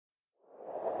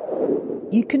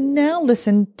You can now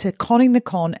listen to Conning the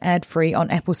Con ad-free on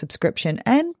Apple subscription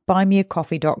and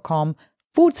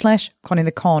buymeacoffee.com/Conning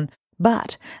the Con.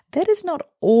 But that is not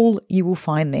all you will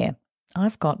find there.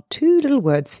 I've got two little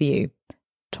words for you.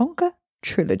 Tonka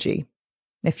Trilogy.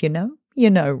 If you know,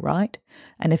 right?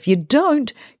 And if you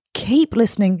don't, keep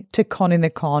listening to Conning the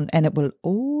Con and it will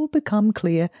all become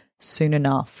clear soon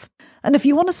enough. And if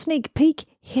you want a sneak peek,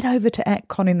 head over to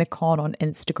 @ConningTheCon on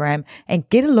Instagram and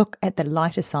get a look at the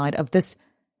lighter side of this,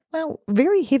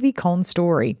 very heavy con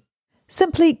story.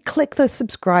 Simply click the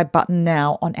subscribe button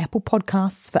now on Apple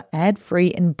Podcasts for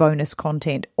ad-free and bonus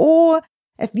content. Or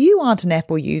if you aren't an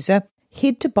Apple user,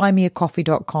 head to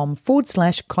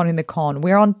buymeacoffee.com/ConningTheCon,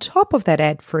 where on top of that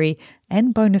ad-free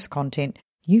and bonus content,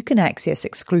 you can access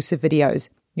exclusive videos.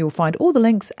 You'll find all the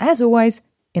links, as always,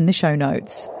 in the show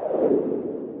notes.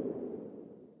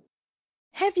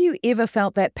 Have you ever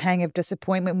felt that pang of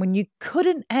disappointment when you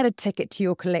couldn't add a ticket to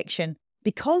your collection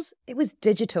because it was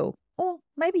digital? Or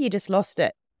maybe you just lost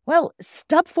it. Well,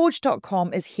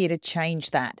 StubForge.com is here to change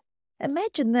that.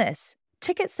 Imagine this.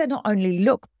 Tickets that not only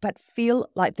look but feel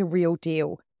like the real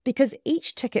deal, because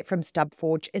each ticket from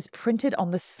StubForge is printed on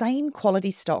the same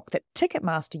quality stock that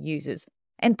Ticketmaster uses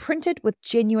and printed with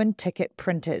genuine ticket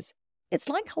printers. It's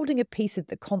like holding a piece of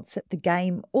the concert, the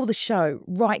game, or the show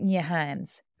right in your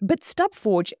hands. But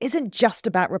StubForge isn't just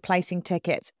about replacing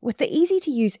tickets. With the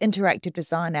easy-to-use interactive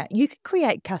designer, you can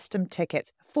create custom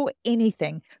tickets for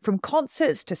anything, from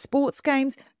concerts to sports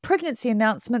games, pregnancy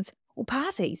announcements, or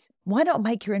parties. Why not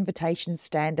make your invitations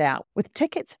stand out with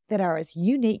tickets that are as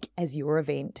unique as your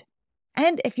event?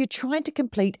 And if you're trying to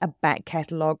complete a back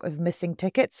catalogue of missing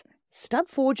tickets,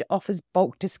 StubForge offers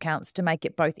bulk discounts to make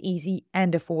it both easy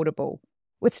and affordable.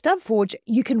 With StubForge,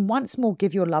 you can once more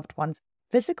give your loved ones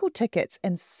physical tickets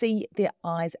and see their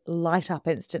eyes light up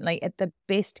instantly at the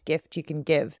best gift you can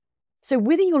give. So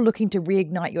whether you're looking to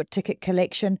reignite your ticket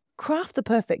collection, craft the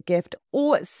perfect gift,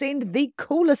 or send the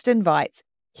coolest invites,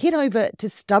 head over to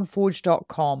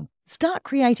StubForge.com. Start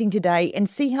creating today and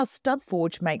see how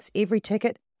StubForge makes every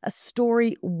ticket a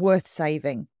story worth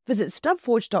saving. Visit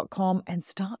StubForge.com and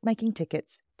start making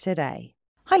tickets today.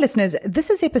 Hi listeners, this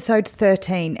is episode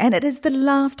 13 and it is the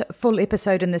last full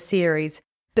episode in the series.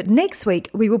 But next week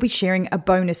we will be sharing a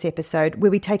bonus episode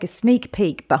where we take a sneak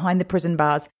peek behind the prison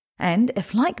bars. And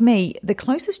if, like me, the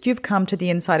closest you've come to the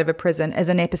inside of a prison is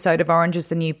an episode of Orange is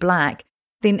the New Black,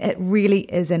 then it really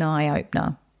is an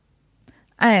eye-opener.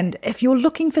 And if you're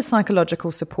looking for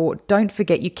psychological support, don't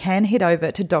forget you can head over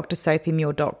to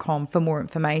drsophiemure.com for more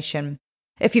information.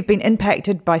 If you've been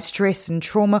impacted by stress and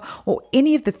trauma or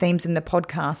any of the themes in the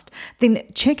podcast, then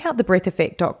check out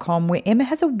thebreatheffect.com where Emma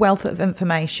has a wealth of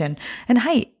information. And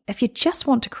hey, if you just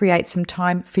want to create some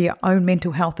time for your own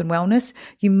mental health and wellness,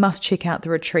 you must check out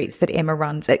the retreats that Emma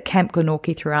runs at Camp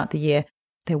Glenorchy throughout the year.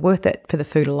 They're worth it for the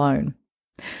food alone.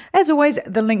 As always,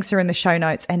 the links are in the show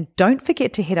notes, and don't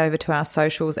forget to head over to our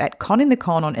socials at Conning the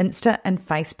Con on Insta and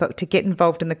Facebook to get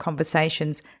involved in the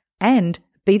conversations and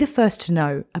be the first to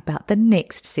know about the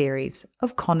next series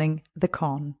of Conning the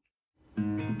Con.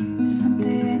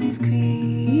 Something is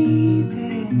creeping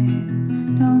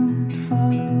in, don't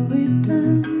follow it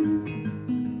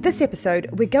down. This episode,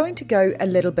 we're going to go a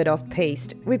little bit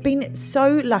off-piste. We've been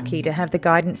so lucky to have the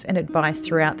guidance and advice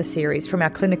throughout the series from our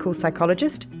clinical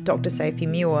psychologist, Dr. Sophie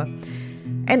Muir.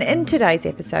 And in today's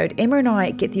episode, Emma and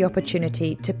I get the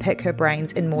opportunity to pick her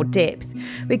brains in more depth.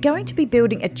 We're going to be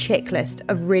building a checklist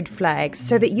of red flags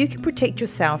so that you can protect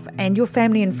yourself and your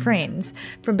family and friends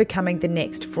from becoming the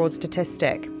next fraud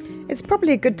statistic. It's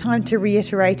probably a good time to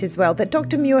reiterate as well that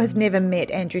Dr. Muir has never met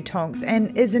Andrew Tonks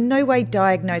and is in no way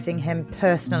diagnosing him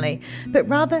personally, but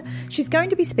rather she's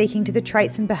going to be speaking to the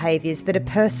traits and behaviours that a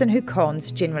person who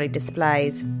cons generally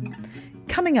displays.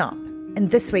 Coming up in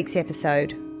this week's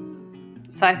episode.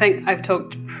 So I think I've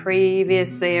talked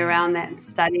previously around that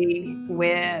study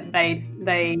where they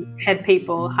had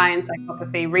people high in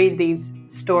psychopathy read these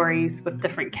stories with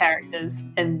different characters,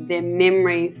 and their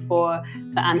memory for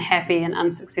the unhappy and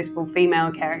unsuccessful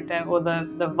female character or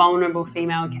the vulnerable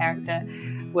female character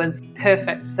was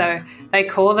perfect. So they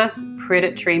call this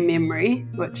predatory memory,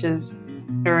 which is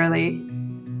a really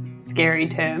scary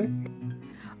term.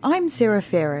 I'm Sarah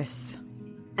Ferris.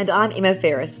 And I'm Emma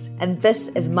Ferris, and this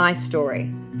is my story,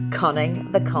 Conning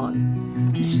the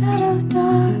Con. The shadow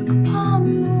dark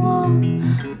upon the wall,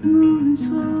 moving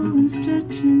slow and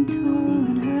stretching tall,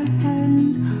 and her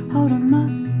hands hold a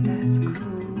mug that's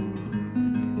cold.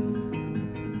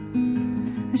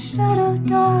 The shadow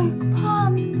dark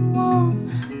upon the wall,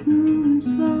 moving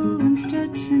slow and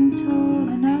stretching tall,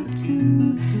 and out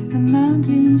to the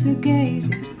mountains her gaze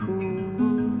is pulled.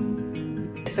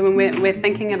 So when we're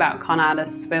thinking about con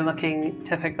artists, we're looking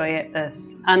typically at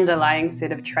this underlying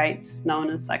set of traits known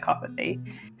as psychopathy.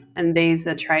 And these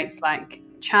are traits like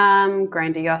charm,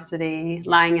 grandiosity,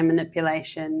 lying and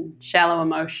manipulation, shallow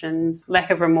emotions, lack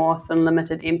of remorse, and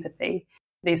limited empathy.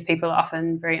 These people are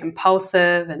often very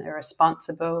impulsive and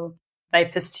irresponsible. They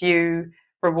pursue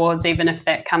rewards even if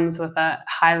that comes with a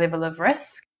high level of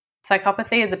risk.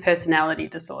 Psychopathy is a personality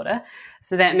disorder.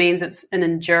 So that means it's an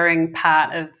enduring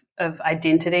part of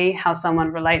identity, how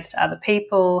someone relates to other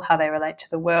people, how they relate to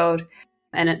the world,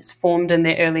 and it's formed in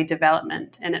their early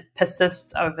development and it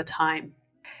persists over time.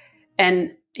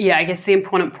 And yeah, I guess the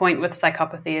important point with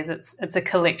psychopathy is it's a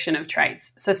collection of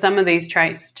traits. So some of these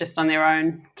traits just on their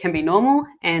own can be normal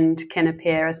and can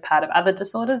appear as part of other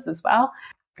disorders as well.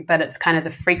 But it's kind of the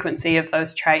frequency of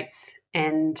those traits.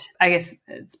 And I guess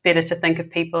it's better to think of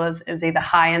people as either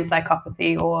high in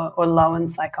psychopathy or low in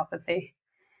psychopathy.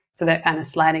 So that kind of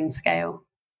sliding scale.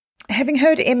 Having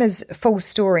heard Emma's full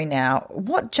story now,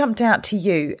 what jumped out to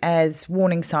you as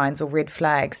warning signs or red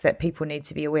flags that people need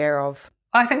to be aware of?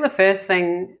 I think the first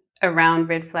thing around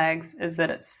red flags is that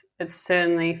it's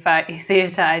certainly far easier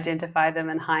to identify them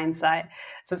in hindsight.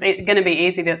 So it's going to be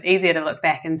easier to look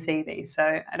back and see these. So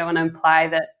I don't want to imply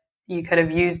that you could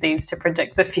have used these to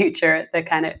predict the future at the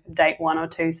kind of date 1 or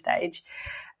 2 stage,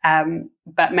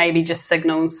 but maybe just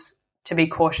signals to be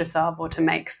cautious of or to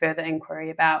make further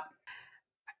inquiry about.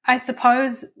 I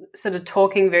suppose sort of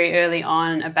talking very early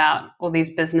on about all these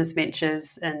business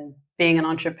ventures and being an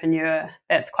entrepreneur,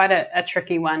 that's quite a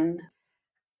tricky one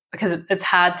because it's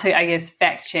hard to, I guess,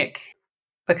 fact check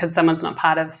because someone's not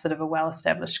part of sort of a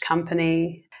well-established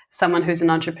company. Someone who's an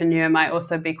entrepreneur might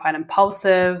also be quite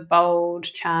impulsive, bold,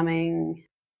 charming.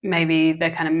 Maybe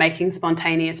they're kind of making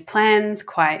spontaneous plans,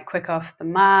 quite quick off the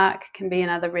mark, can be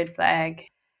another red flag.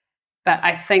 But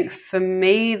I think for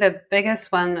me, the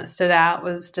biggest one that stood out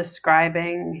was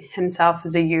describing himself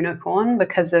as a unicorn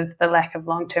because of the lack of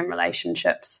long-term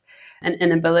relationships and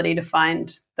inability to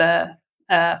find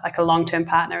like a long-term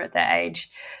partner at that age.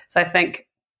 So I think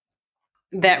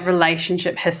that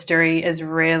relationship history is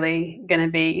really going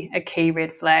to be a key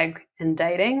red flag in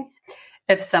dating.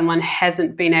 If someone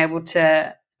hasn't been able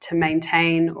to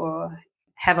maintain or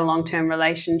have a long-term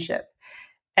relationship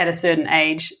at a certain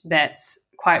age, that's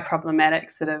quite problematic.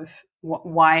 Sort of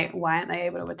why aren't they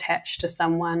able to attach to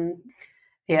someone?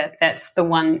 Yeah, that's the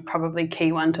one probably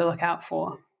key one to look out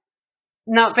for.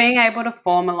 Not being able to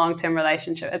form a long-term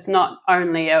relationship. It's not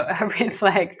only a red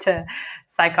flag to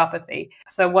psychopathy.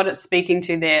 So what it's speaking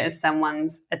to there is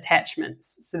someone's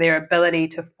attachments. So their ability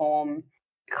to form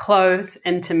close,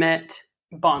 intimate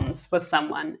bonds with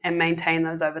someone and maintain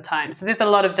those over time. So there's a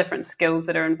lot of different skills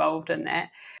that are involved in that.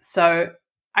 So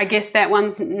I guess that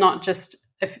one's not just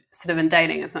sort of in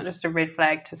dating, it's not just a red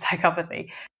flag to psychopathy.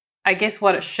 I guess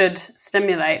what it should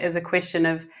stimulate is a question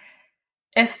of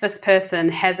if this person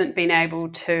hasn't been able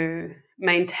to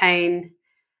maintain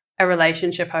a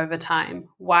relationship over time,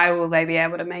 why will they be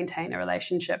able to maintain a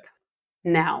relationship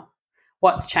now?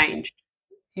 What's changed?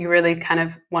 You're really kind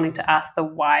of wanting to ask the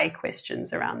why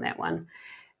questions around that one.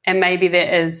 And maybe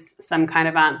there is some kind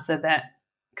of answer that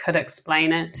could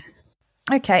explain it.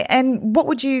 Okay, and what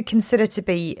would you consider to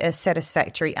be a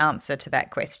satisfactory answer to that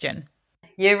question?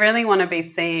 You really want to be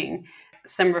seeing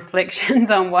some reflections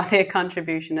on what their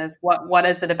contribution is. What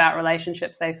is it about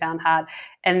relationships they found hard?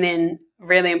 And then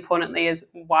really importantly is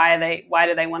why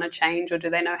do they want to change, or do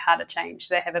they know how to change?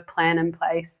 Do they have a plan in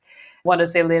place? What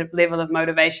is their level of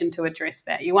motivation to address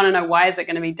that? You want to know, why is it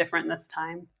going to be different this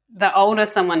time? The older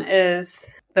someone is,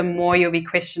 the more you'll be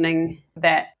questioning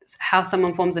that how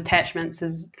someone forms attachments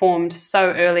is formed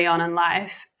so early on in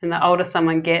life. And the older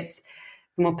someone gets,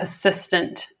 the more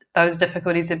persistent those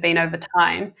difficulties have been over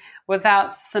time.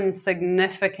 Without some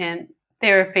significant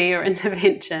therapy or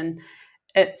intervention,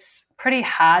 it's pretty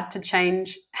hard to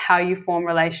change how you form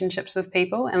relationships with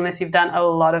people unless you've done a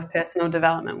lot of personal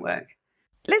development work.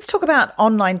 Let's talk about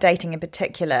online dating in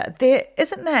particular. There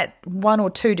isn't that 1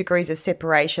 or 2 degrees of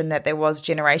separation that there was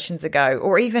generations ago,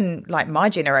 or even like my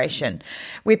generation,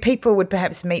 where people would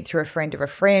perhaps meet through a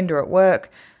friend or at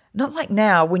work. Not like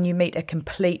now when you meet a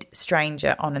complete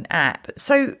stranger on an app.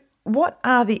 So what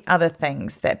are the other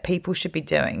things that people should be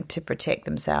doing to protect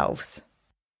themselves?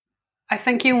 I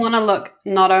think you want to look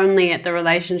not only at the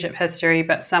relationship history,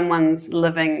 but someone's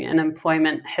living and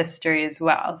employment history as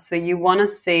well. So you want to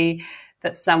see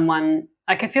that someone,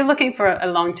 like if you're looking for a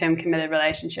long-term committed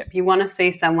relationship, you want to see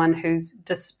someone who's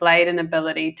displayed an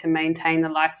ability to maintain the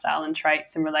lifestyle and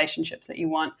traits and relationships that you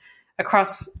want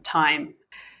across time.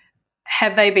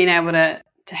 Have they been able to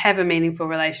have a meaningful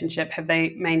relationship? Have they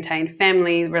maintained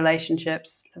family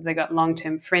relationships? Have they got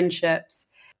long-term friendships?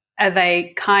 are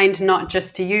they kind not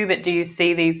just to you, but do you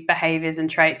see these behaviors and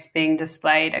traits being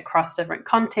displayed across different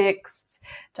contexts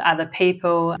to other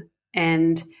people?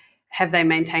 And have they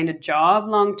maintained a job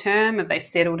long term? Have they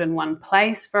settled in one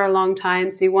place for a long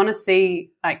time? So you want to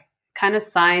see like kind of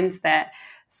signs that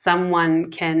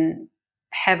someone can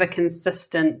have a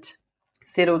consistent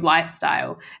settled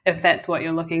lifestyle if that's what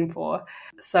you're looking for.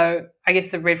 So I guess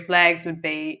the red flags would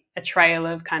be a trail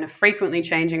of kind of frequently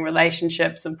changing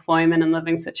relationships, employment, and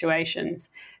living situations.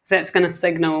 So that's going to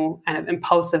signal kind of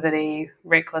impulsivity,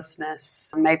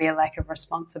 recklessness, maybe a lack of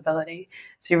responsibility.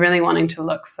 So you're really wanting to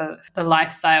look for the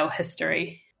lifestyle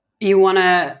history. You want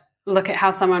to look at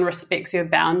how someone respects your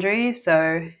boundaries.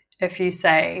 So if you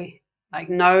say like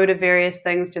no to various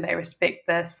things, do they respect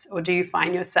this? Or do you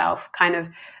find yourself kind of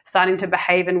starting to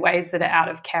behave in ways that are out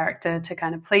of character to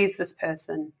kind of please this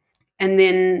person? And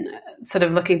then sort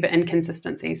of looking for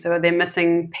inconsistency. So are there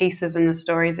missing pieces in the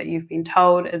stories that you've been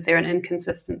told? Is there an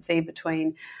inconsistency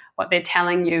between what they're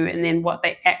telling you and then what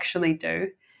they actually do?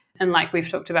 And like we've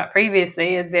talked about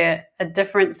previously, is there a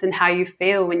difference in how you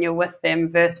feel when you're with them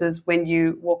versus when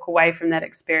you walk away from that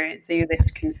experience? Are you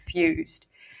left confused?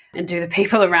 And do the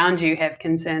people around you have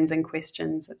concerns and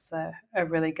questions? It's a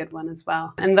really good one as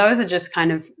well. And those are just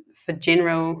kind of for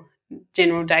general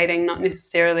dating, not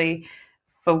necessarily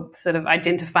for sort of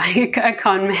identifying a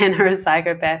con man or a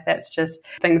psychopath. That's just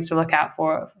things to look out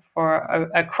for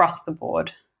across the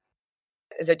board.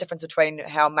 Is there a difference between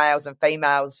how males and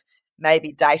females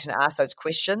maybe date and ask those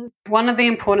questions? One of the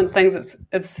important things,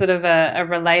 it's sort of a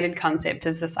related concept,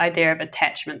 is this idea of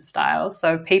attachment style.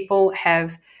 So people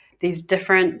have these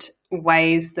different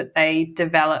ways that they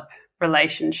develop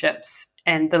relationships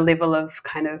and the level of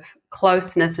kind of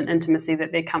closeness and intimacy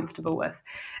that they're comfortable with.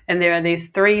 And there are these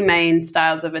three main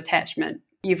styles of attachment.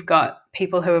 You've got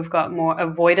people who have got more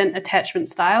avoidant attachment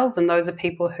styles, and those are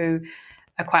people who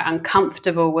are quite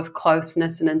uncomfortable with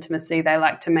closeness and intimacy. They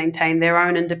like to maintain their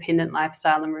own independent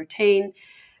lifestyle and routine.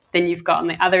 Then you've got on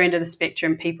the other end of the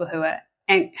spectrum people who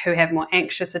have more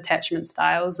anxious attachment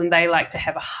styles, and they like to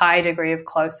have a high degree of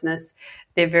closeness.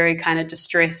 They're very kind of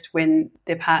distressed when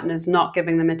their partner's not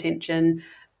giving them attention.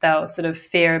 They'll sort of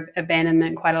fear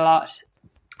abandonment quite a lot.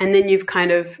 And then you've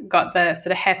kind of got the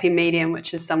sort of happy medium,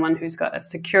 which is someone who's got a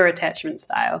secure attachment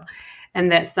style.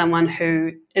 And that's someone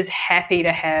who is happy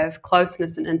to have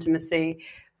closeness and intimacy,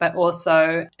 but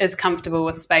also is comfortable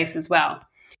with space as well.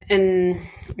 In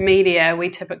media, we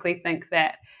typically think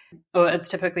that, or it's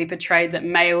typically portrayed that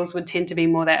males would tend to be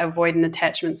more that avoidant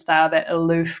attachment style, that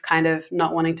aloof kind of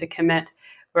not wanting to commit,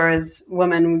 whereas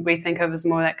women we think of as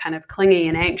more that kind of clingy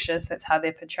and anxious. That's how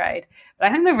they're portrayed. But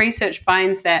I think the research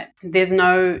finds that there's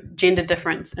no gender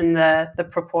difference in the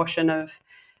proportion of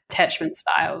attachment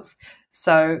styles.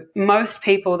 So most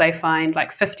people, they find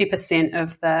like 50%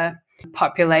 of the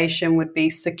population would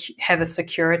be have a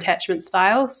secure attachment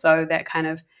style, so that kind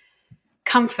of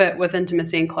comfort with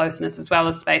intimacy and closeness, as well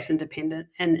as space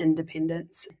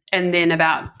independence. And then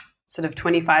about sort of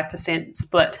 25%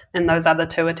 split in those other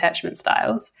two attachment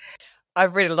styles.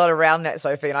 I've read a lot around that,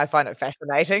 Sophie, and I find it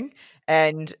fascinating.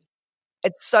 And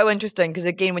it's so interesting because,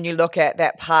 again, when you look at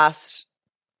that past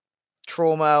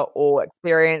trauma or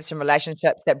experience and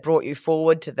relationships that brought you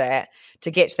forward to that,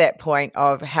 to get to that point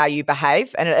of how you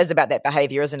behave, and it is about that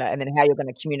behavior, isn't it? And then how you're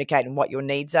going to communicate and what your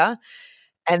needs are.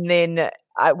 And then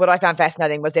what I found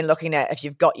fascinating was then looking at if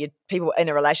you've got your people in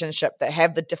a relationship that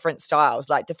have the different styles,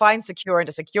 like define secure and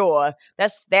insecure,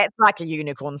 that's like a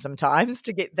unicorn sometimes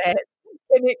to get that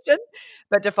connection.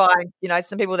 But define,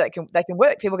 some people they can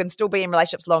work. People can still be in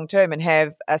relationships long term and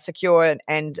have a secure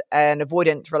and an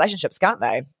avoidant relationships, can't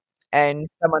they? And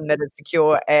someone that is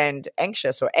secure and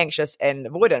anxious, or anxious and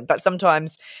avoidant. But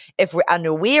sometimes if we're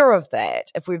unaware of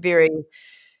that, if we're very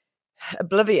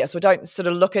oblivious or don't sort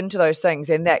of look into those things,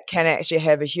 then that can actually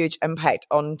have a huge impact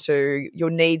onto your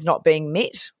needs not being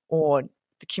met or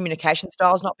the communication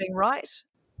styles not being right.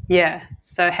 Yeah.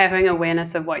 So having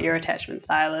awareness of what your attachment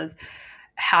style is,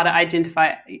 how to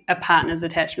identify a partner's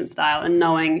attachment style, and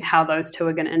knowing how those two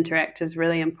are going to interact is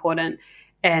really important.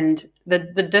 And the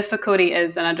difficulty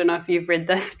is, and I don't know if you've read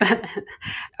this, but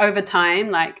over time,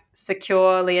 like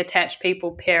securely attached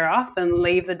people pair off and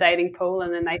leave the dating pool,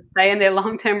 and then they stay in their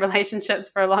long-term relationships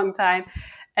for a long time.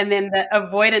 And then the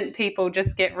avoidant people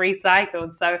just get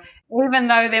recycled. So even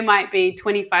though there might be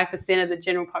 25% of the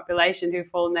general population who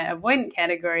fall in that avoidant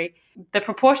category, the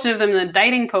proportion of them in the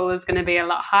dating pool is going to be a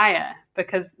lot higher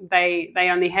because they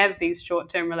only have these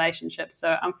short-term relationships.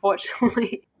 So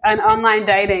unfortunately, in online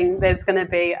dating, there's going to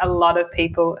be a lot of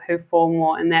people who fall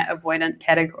more in that avoidant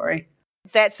category.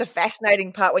 That's a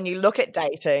fascinating part when you look at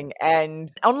dating,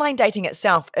 and online dating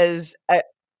itself is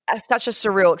such a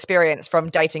surreal experience from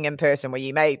dating in person, where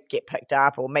you may get picked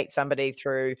up or meet somebody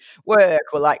through work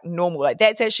or like normal. Like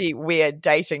that's actually where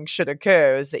dating should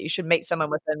occur, is that you should meet someone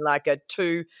within like a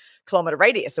 2-kilometer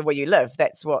radius of where you live.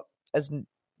 That's what is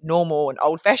normal and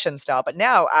old-fashioned style. But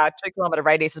now our 2-kilometer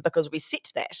radius is because we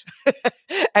set that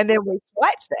and then we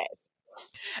swiped that.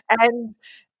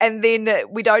 And then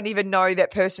we don't even know that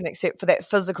person except for that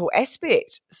physical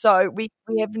aspect. So we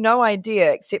have no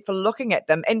idea except for looking at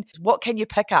them. And what can you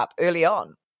pick up early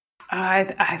on?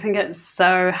 I think it's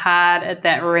so hard at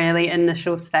that really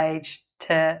initial stage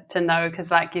to know,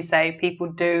 because like you say,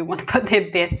 people do want to put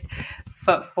their best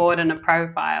foot forward in a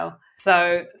profile.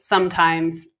 So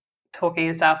sometimes talking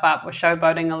yourself up or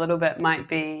showboating a little bit might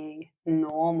be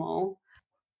normal.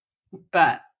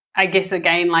 But I guess,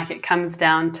 again, like it comes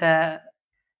down to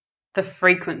the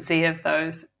frequency of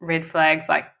those red flags.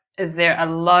 Like, is there a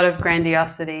lot of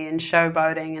grandiosity and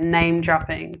showboating and name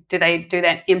dropping? Do they do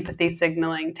that empathy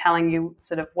signaling, telling you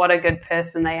sort of what a good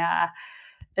person they are?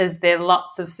 Is there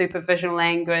lots of superficial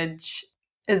language?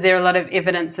 Is there a lot of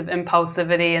evidence of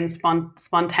impulsivity and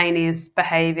spontaneous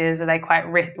behaviors? Are they quite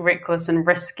reckless and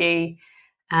risky?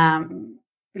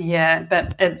 Yeah,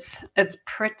 but it's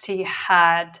pretty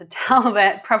hard to tell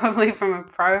that probably from a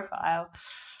profile.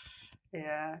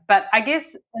 Yeah, but I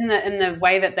guess in the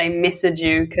way that they message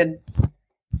you could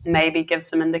maybe give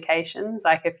some indications.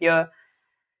 Like if you're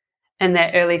in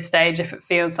that early stage, if it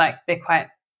feels like they're quite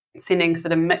sending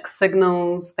sort of mixed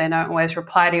signals, they don't always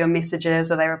reply to your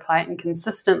messages or they reply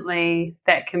inconsistently,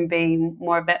 that can be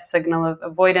more of that signal of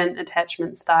avoidant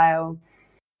attachment style.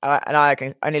 And I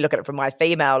can only look at it from my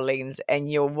female lens,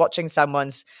 and you're watching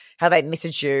how they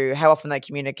message you, how often they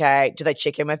communicate, do they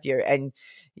check in with you? And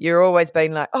you're always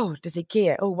being like, oh, does he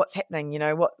care? Oh, what's happening? You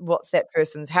know, what's that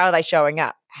person's, how are they showing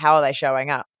up? How are they showing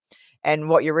up? And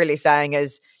what you're really saying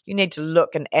is you need to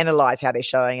look and analyze how they're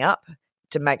showing up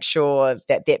to make sure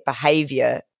that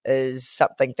behavior is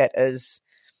something that is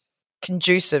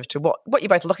conducive to what you're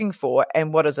both looking for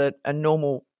and what is a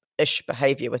normal-ish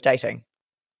behavior with dating.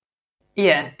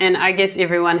 Yeah, and I guess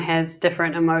everyone has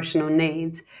different emotional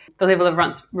needs. The level of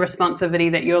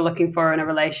responsivity that you're looking for in a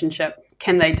relationship,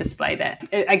 can they display that?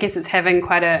 I guess it's having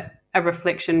quite a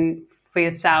reflection for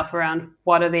yourself around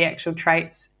what are the actual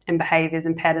traits and behaviors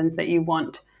and patterns that you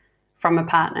want from a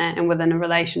partner and within a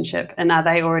relationship, and are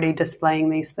they already displaying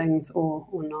these things or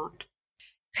not?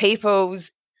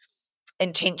 People's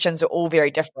intentions are all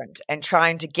very different, and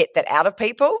trying to get that out of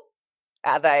people.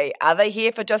 Are they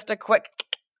here for just a quick,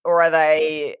 or are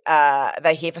they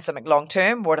here for something long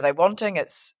term? What are they wanting?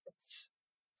 It's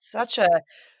such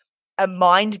a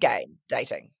mind game,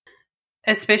 dating.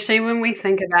 Especially when we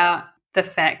think about the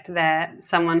fact that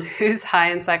someone who's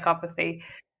high in psychopathy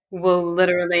will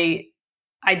literally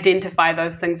identify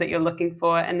those things that you're looking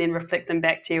for and then reflect them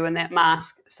back to you in that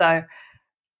mask. So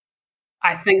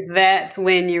I think that's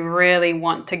when you really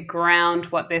want to ground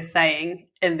what they're saying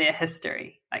in their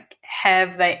history. Like,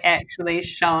 have they actually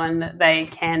shown that they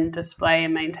can display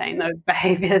and maintain those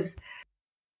behaviors?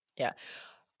 Yeah.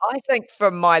 I think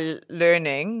from my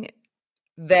learning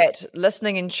that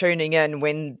listening and tuning in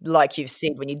when, like you've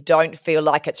said, when you don't feel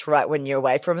like it's right when you're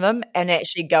away from them, and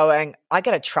actually going, I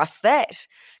got to trust that,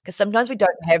 because sometimes we don't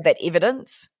have that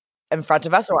evidence in front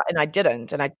of us, and I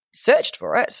didn't, and I searched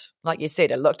for it. Like you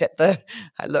said, I looked at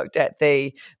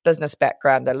the business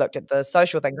background, I looked at the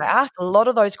social things. I asked a lot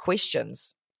of those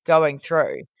questions going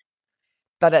through,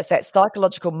 but it's that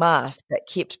psychological mask that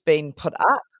kept being put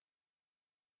up.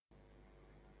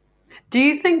 Do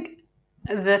you think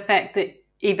the fact that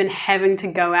even having to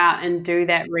go out and do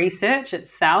that research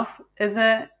itself is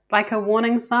a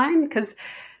warning sign? Because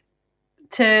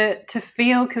to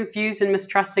feel confused and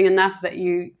mistrusting enough that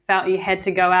you felt you had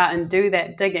to go out and do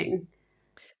that digging.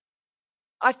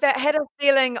 I had a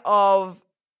feeling of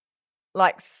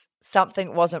like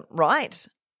something wasn't right,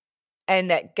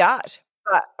 and that gut.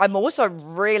 But I'm also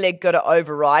really good at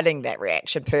overriding that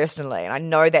reaction personally. And I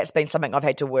know that's been something I've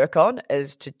had to work on,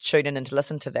 is to tune in and to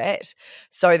listen to that,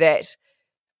 so that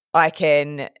I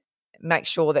can make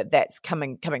sure that that's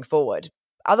coming forward.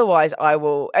 Otherwise, I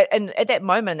will. And at that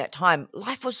moment, in that time,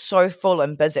 life was so full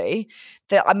and busy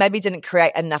that I maybe didn't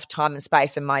create enough time and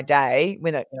space in my day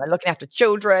when looking after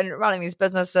children, running these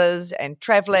businesses, and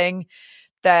traveling,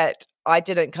 that I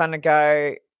didn't kind of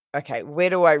go, okay, where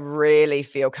do I really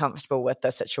feel comfortable with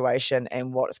this situation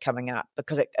and what is coming up?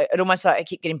 Because it almost like I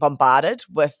keep getting bombarded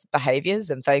with behaviors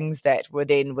and things that would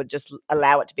just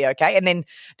allow it to be okay. And then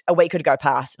a week would go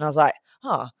past and I was like,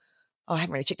 I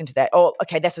haven't really checked into that. Oh,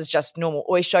 okay, this is just normal.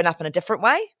 Always shown up in a different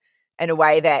way, in a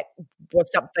way that was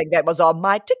something that was on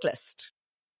my tick list.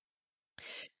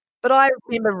 But I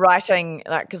remember writing,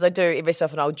 like, because I do every so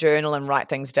often I'll journal and write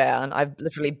things down. I've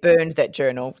literally burned that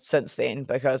journal since then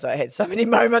because I had so many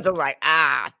moments. I was like,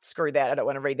 screw that. I don't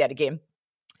want to read that again.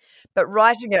 But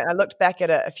writing it, I looked back at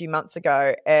it a few months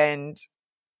ago and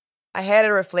I had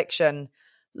a reflection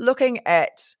looking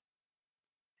at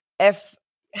if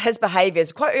his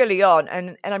behaviors quite early on.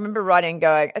 And I remember writing and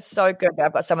going, it's so good that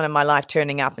I've got someone in my life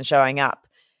turning up and showing up.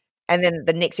 And then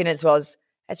the next sentence was,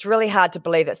 it's really hard to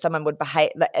believe that someone would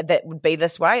behave that would be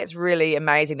this way. It's really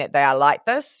amazing that they are like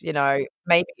this. You know,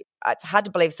 maybe it's hard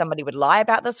to believe somebody would lie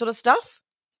about this sort of stuff,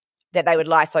 that they would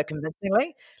lie so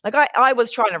convincingly. Like I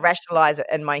was trying to rationalize it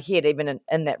in my head, even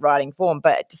in that writing form,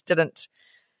 but it just didn't.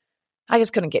 I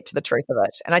just couldn't get to the truth of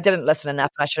it. And I didn't listen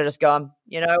enough. And I should have just gone,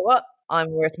 you know what?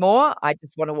 I'm worth more. I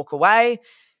just want to walk away.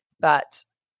 But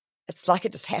it's like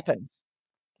it just happened.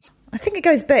 I think it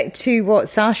goes back to what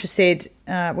Sasha said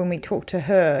when we talked to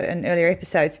her in earlier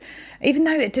episodes. Even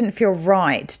though it didn't feel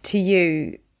right to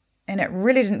you, and it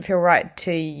really didn't feel right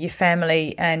to your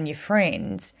family and your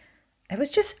friends, it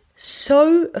was just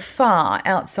so far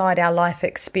outside our life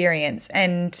experience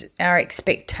and our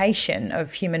expectation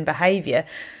of human behaviour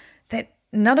that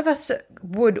none of us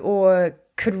would or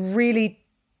could really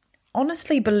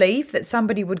honestly believe that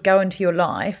somebody would go into your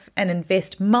life and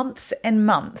invest months and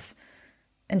months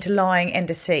into lying and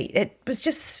deceit. It was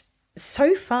just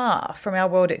so far from our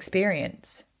world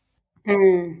experience.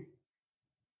 Especially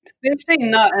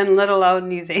not in little old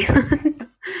New Zealand.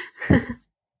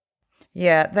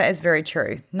 Yeah, that is very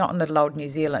true. Not in little old New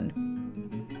Zealand.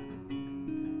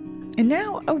 And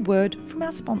now a word from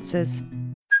our sponsors.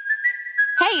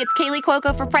 Hey, it's Kaylee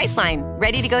Cuoco for Priceline.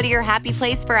 Ready to go to your happy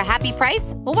place for a happy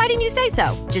price? Well, why didn't you say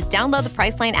so? Just download the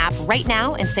Priceline app right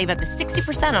now and save up to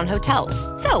 60% on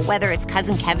hotels. So whether it's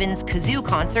Cousin Kevin's Kazoo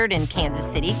Concert in Kansas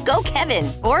City, go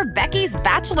Kevin, or Becky's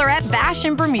Bachelorette Bash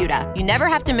in Bermuda, you never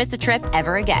have to miss a trip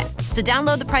ever again. So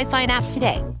download the Priceline app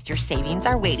today. Your savings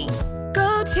are waiting.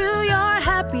 Go to your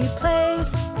happy place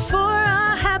for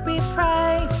a happy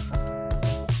price.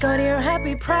 Go to your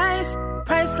happy price,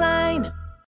 Priceline.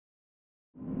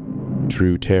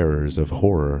 True terrors of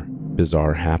horror,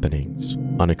 bizarre happenings,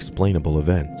 unexplainable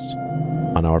events.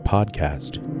 On our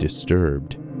podcast,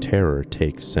 Disturbed, terror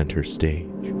takes center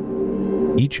stage.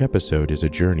 Each episode is a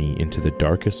journey into the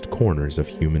darkest corners of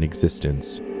human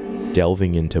existence,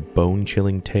 delving into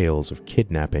bone-chilling tales of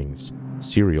kidnappings,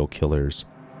 serial killers,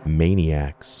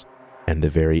 maniacs, and the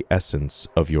very essence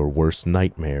of your worst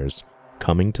nightmares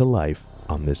coming to life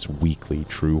on this weekly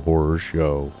true horror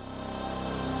show.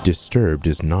 Disturbed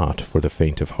is not for the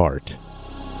faint of heart.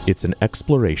 It's an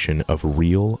exploration of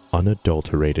real,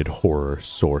 unadulterated horror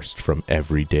sourced from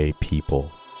everyday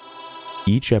people.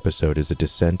 Each episode is a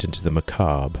descent into the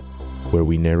macabre, where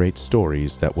we narrate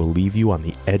stories that will leave you on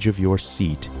the edge of your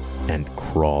seat and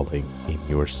crawling in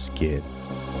your skin.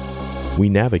 We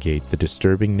navigate the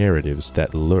disturbing narratives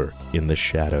that lurk in the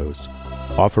shadows,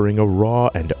 offering a raw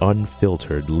and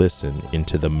unfiltered listen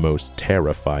into the most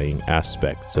terrifying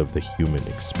aspects of the human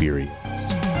experience.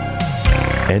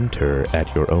 Enter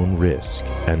at your own risk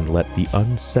and let the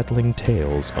unsettling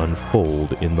tales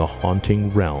unfold in the haunting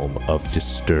realm of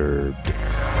Disturbed.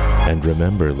 And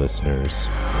remember, listeners,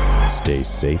 stay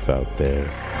safe out there.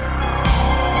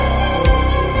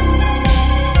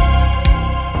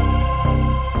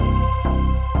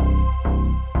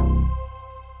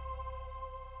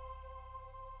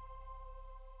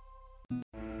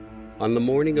 On the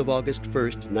morning of August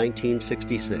 1st,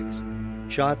 1966,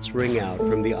 shots ring out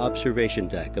from the observation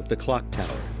deck of the clock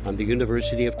tower on the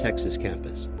University of Texas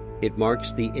campus. It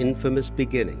marks the infamous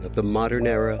beginning of the modern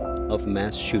era of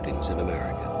mass shootings in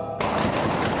America.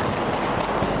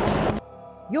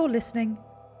 You're listening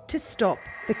to Stop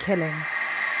the Killing.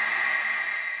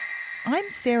 I'm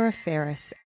Sarah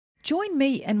Ferris. Join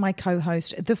me and my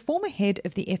co-host, the former head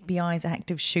of the FBI's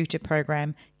active shooter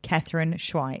program, Catherine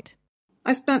Schweit.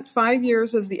 I spent 5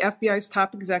 years as the FBI's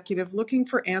top executive looking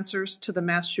for answers to the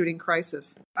mass shooting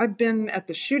crisis. I've been at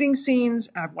the shooting scenes,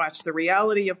 I've watched the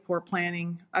reality of poor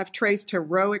planning, I've traced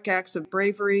heroic acts of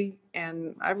bravery,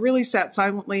 and I've really sat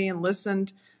silently and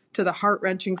listened to the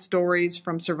heart-wrenching stories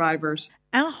from survivors.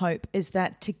 Our hope is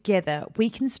that together we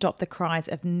can stop the cries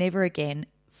of never again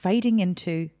fading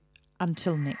into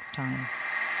until next time.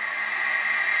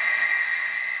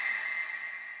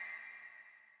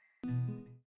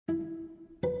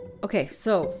 Okay,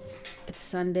 so it's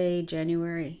Sunday,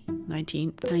 January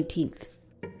 19th.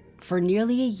 For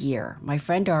nearly a year, my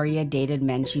friend Aria dated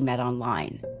men she met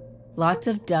online. Lots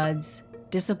of duds,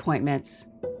 disappointments,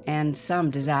 and some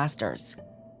disasters.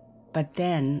 But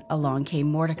then along came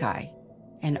Mordecai,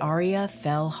 and Aria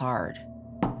fell hard.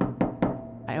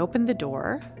 I opened the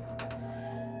door,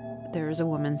 there was a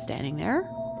woman standing there,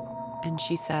 and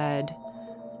she said,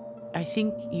 "I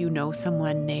think you know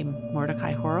someone named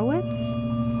Mordecai Horowitz?"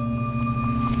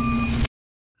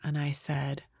 And I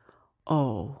said,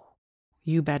 "Oh,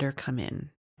 you better come in."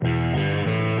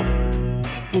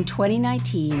 In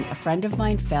 2019, a friend of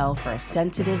mine fell for a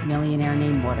sensitive millionaire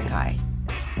named Mordecai.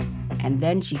 And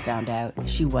then she found out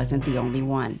she wasn't the only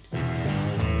one.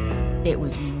 It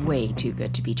was way too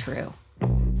good to be true.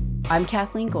 I'm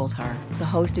Kathleen Goldhar, the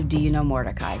host of Do You Know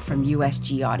Mordecai from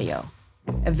USG Audio.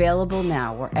 Available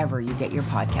now wherever you get your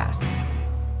podcasts.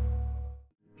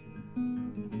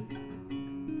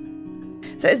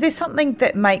 So is there something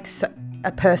that makes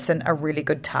a person a really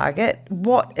good target?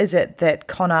 What is it that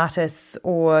con artists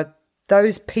or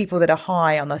those people that are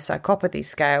high on the psychopathy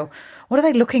scale, what are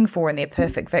they looking for in their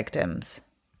perfect victims?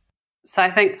 So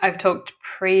I think I've talked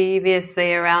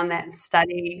previously around that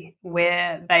study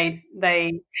where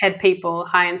they had people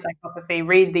high in psychopathy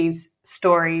read these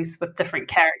stories with different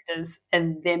characters,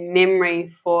 and their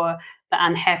memory for the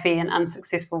unhappy and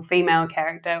unsuccessful female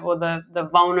character or the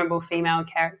vulnerable female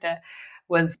character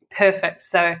was perfect.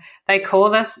 So they call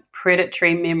this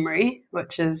predatory memory,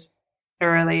 which is a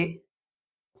really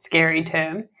scary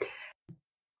term.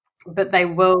 But they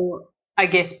will, I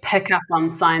guess, pick up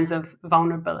on signs of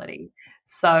vulnerability.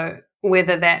 So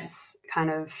whether that's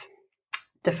kind of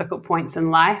difficult points in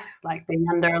life, like being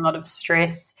under a lot of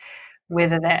stress,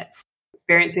 whether that's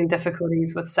experiencing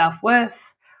difficulties with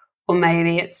self-worth, or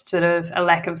maybe it's sort of a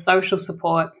lack of social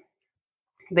support.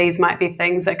 These might be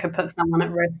things that could put someone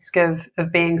at risk of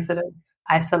being sort of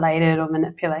isolated or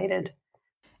manipulated.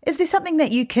 Is there something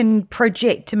that you can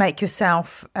project to make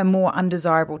yourself a more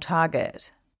undesirable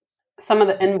target? Some of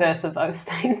the inverse of those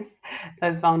things,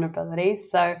 those vulnerabilities.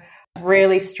 So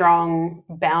really strong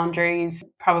boundaries,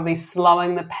 probably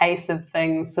slowing the pace of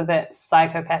things so that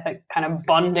psychopathic kind of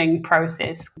bonding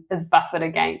process is buffered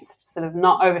against, sort of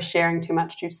not oversharing too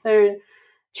much too soon,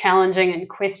 challenging and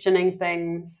questioning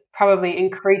things, probably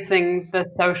increasing the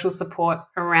social support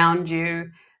around you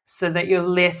so that you're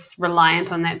less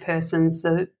reliant on that person.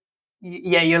 So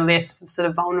you're less sort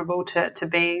of vulnerable to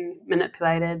being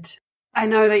manipulated. I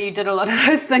know that you did a lot of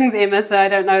those things, Emma, so I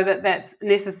don't know that that's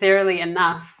necessarily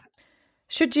enough.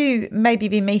 Should you maybe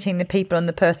be meeting the people in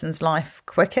the person's life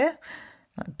quicker,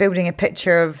 building a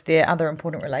picture of their other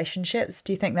important relationships?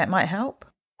 Do you think that might help?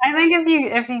 I think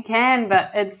if you can,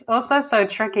 but it's also so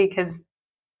tricky because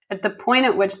at the point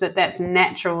at which that's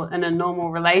natural in a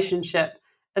normal relationship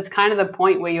is kind of the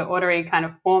point where you're already kind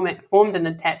of formed an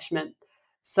attachment.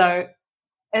 So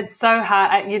it's so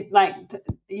hard.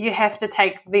 You have to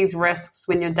take these risks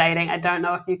when you're dating. I don't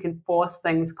know if you can force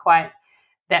things quite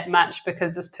that much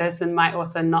because this person might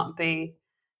also not be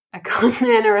a con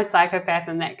man or a psychopath,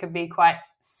 and that could be quite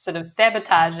sort of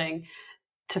sabotaging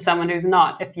to someone who's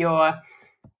not if you're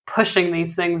pushing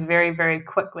these things very, very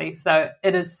quickly. So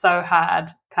it is so hard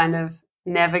kind of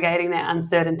navigating that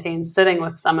uncertainty and sitting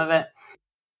with some of it.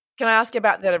 Can I ask you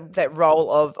about that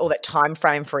role of, or that time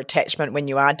frame for attachment when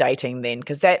you are dating then?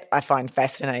 Because that I find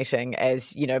fascinating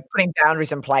as, putting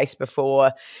boundaries in place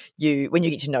before when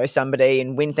you get to know somebody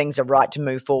and when things are right to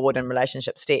move forward in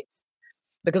relationship steps.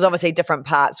 Because obviously different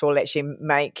parts will actually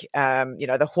make,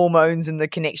 the hormones and the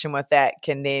connection with that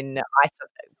can then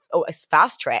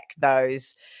fast track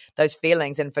those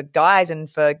feelings. And for guys and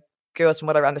for girls, from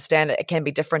what I understand, it can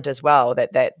be different as well,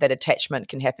 that attachment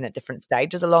can happen at different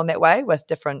stages along that way with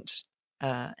different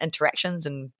interactions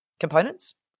and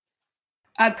components.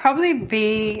 I'd probably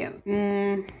be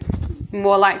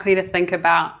more likely to think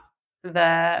about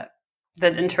the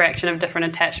interaction of different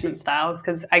attachment styles,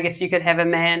 because I guess you could have a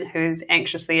man who's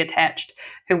anxiously attached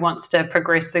who wants to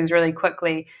progress things really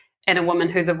quickly and a woman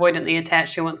who's avoidantly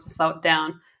attached who wants to slow it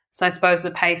down. So I suppose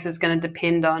the pace is going to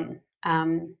depend on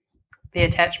the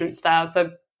attachment style.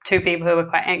 So two people who are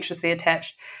quite anxiously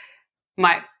attached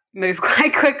might move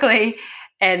quite quickly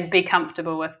and be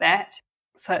comfortable with that.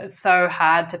 So it's so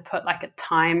hard to put like a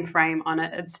time frame on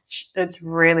it. It's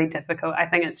really difficult. I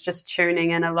think it's just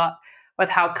tuning in a lot with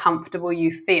how comfortable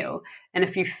you feel. And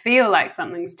if you feel like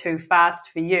something's too fast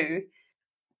for you,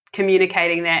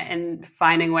 communicating that and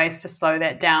finding ways to slow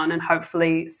that down and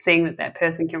hopefully seeing that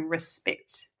person can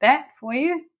respect that for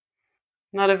you.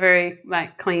 Not a very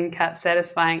clean-cut,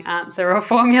 satisfying answer or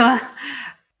formula.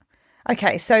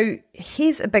 Okay, so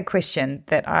here's a big question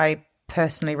that I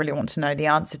personally really want to know the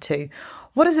answer to.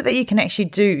 What is it that you can actually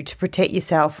do to protect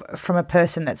yourself from a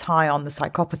person that's high on the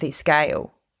psychopathy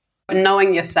scale?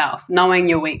 Knowing yourself, knowing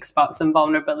your weak spots and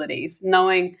vulnerabilities,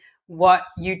 knowing what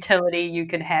utility you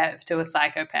could have to a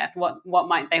psychopath, what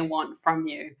might they want from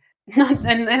you.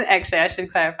 And actually, I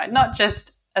should clarify, not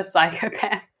just a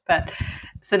psychopath, but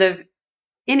sort of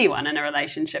anyone in a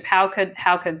relationship. How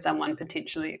could someone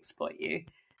potentially exploit you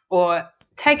or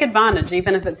take advantage,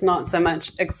 even if it's not so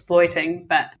much exploiting,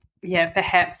 but yeah,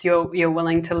 perhaps you're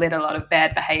willing to let a lot of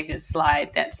bad behaviors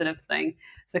slide, that sort of thing.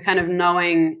 So kind of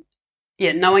knowing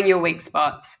your weak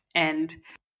spots and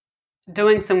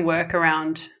doing some work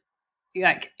around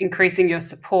like increasing your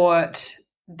support,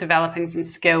 developing some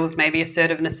skills, maybe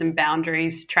assertiveness and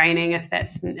boundaries training if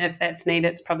that's needed.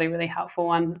 It's probably a really helpful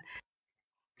one.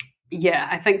 Yeah,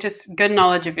 I think just good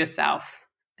knowledge of yourself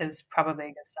is probably a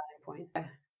good starting point.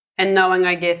 And knowing,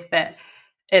 I guess, that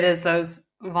it is those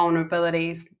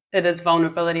vulnerabilities, it is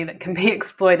vulnerability that can be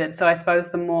exploited. So I suppose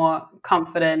the more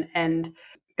confident and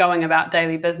going about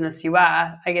daily business you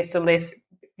are, I guess the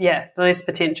less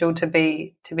potential to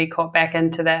be caught back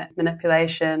into that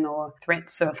manipulation or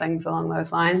threats or things along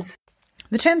those lines.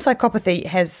 The term psychopathy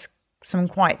has some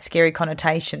quite scary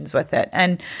connotations with it,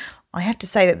 and I have to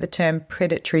say that the term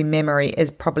predatory memory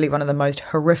is probably one of the most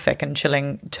horrific and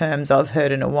chilling terms I've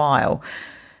heard in a while.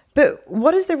 But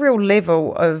what is the real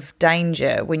level of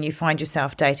danger when you find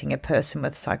yourself dating a person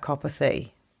with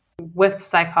psychopathy? With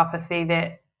psychopathy,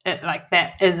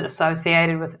 that is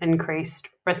associated with increased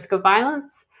risk of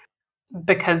violence,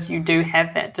 because you do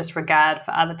have that disregard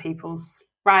for other people's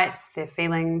rights, their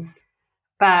feelings.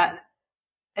 But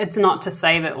it's not to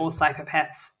say that all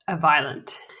psychopaths are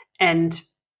violent, and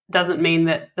doesn't mean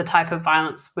that the type of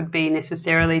violence would be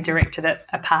necessarily directed at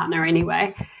a partner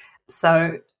anyway.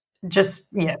 So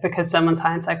because someone's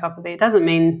high in psychopathy, it doesn't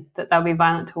mean that they'll be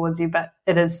violent towards you, but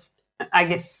it is, I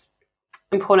guess,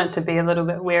 important to be a little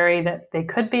bit wary that there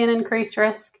could be an increased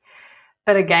risk.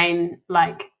 But again,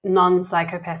 like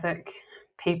non-psychopathic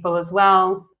people as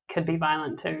well could be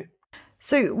violent too.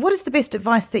 So what is the best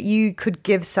advice that you could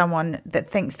give someone that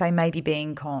thinks they may be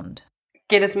being conned?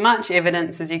 Get as much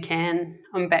evidence as you can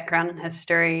on background and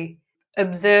history.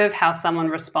 Observe how someone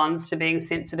responds to being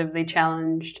sensitively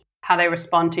challenged, how they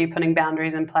respond to you putting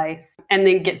boundaries in place, and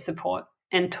then get support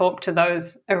and talk to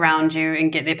those around you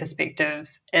and get their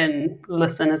perspectives and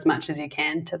listen as much as you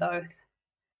can to those.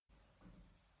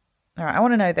 All right, I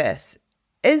want to know this.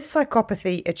 Is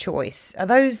psychopathy a choice? Are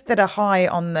those that are high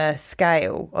on the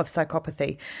scale of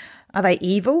psychopathy, are they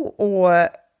evil,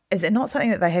 or is it not something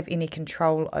that they have any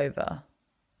control over?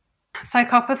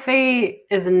 Psychopathy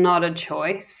is not a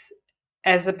choice.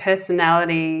 As a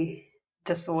personality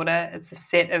disorder, it's a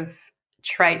set of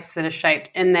traits that are shaped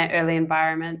in that early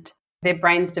environment. Their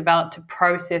brains develop to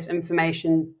process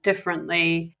information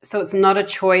differently. So it's not a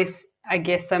choice, I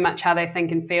guess, so much how they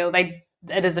think and feel.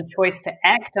 It is a choice to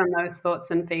act on those thoughts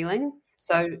and feelings.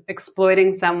 So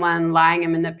exploiting someone, lying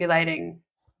and manipulating,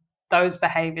 those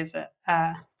behaviors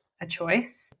are a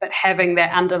choice. But having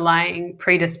that underlying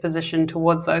predisposition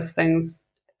towards those things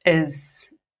is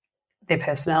their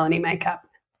personality makeup.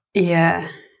 Yeah.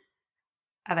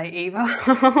 Are they evil?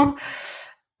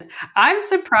 I'm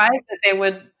surprised that there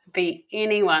would be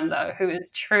anyone, though, who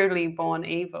is truly born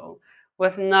evil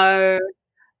with nothing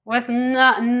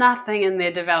in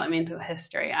their developmental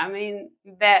history. I mean,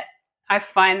 I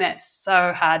find that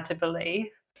so hard to believe.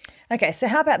 Okay, so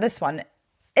how about this one?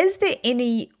 Is there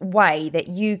any way that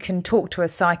you can talk to a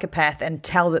psychopath and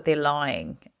tell that they're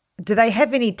lying? Do they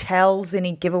have any tells,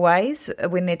 any giveaways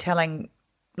when they're telling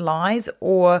lies?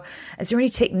 Or is there any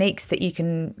techniques that you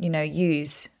can,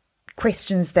 use,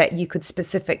 questions that you could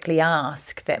specifically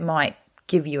ask that might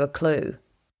give you a clue?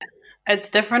 It's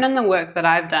different in the work that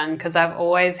I've done because I've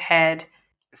always had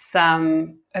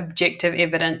some objective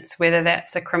evidence, whether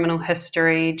that's a criminal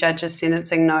history, judges'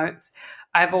 sentencing notes,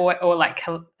 or like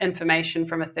information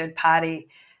from a third party.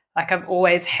 Like I've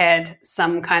always had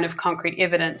some kind of concrete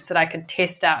evidence that I could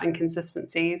test out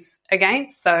inconsistencies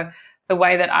against. So the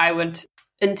way that I would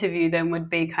interview them would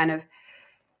be kind of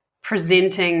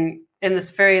presenting in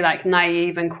this very like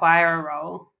naive inquirer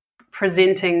role,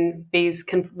 presenting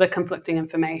the conflicting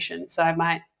information. So I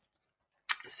might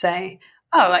say,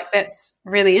 oh, like that's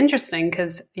really interesting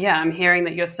because, yeah, I'm hearing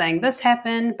that you're saying this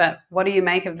happened, but what do you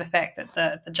make of the fact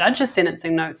that the judge's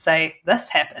sentencing notes say this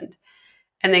happened?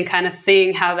 And then kind of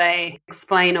seeing how they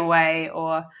explain away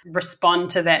or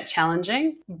respond to that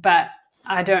challenging. But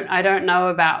I don't know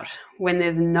about when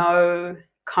there's no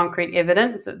concrete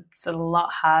evidence. It's a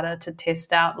lot harder to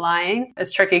test out lying.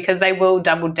 It's tricky because they will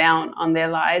double down on their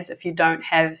lies if you don't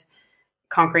have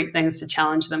concrete things to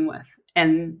challenge them with.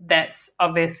 And that's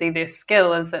obviously their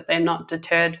skill, is that they're not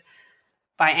deterred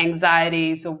by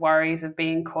anxieties or worries of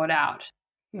being caught out.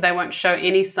 They won't show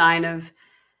any sign of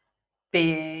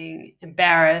being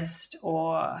embarrassed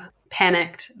or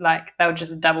panicked. Like they'll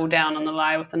just double down on the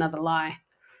lie with another lie.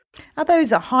 Are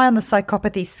those high on the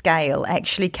psychopathy scale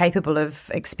actually capable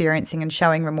of experiencing and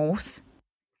showing remorse?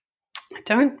 I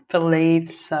don't believe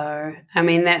so. I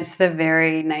mean, that's the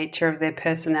very nature of their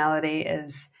personality,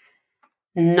 is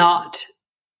not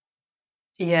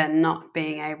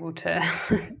being able to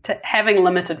having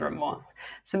limited remorse.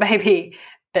 So maybe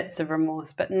bits of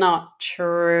remorse, but not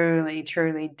truly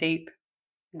deep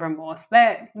remorse.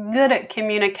 They're good at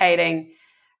communicating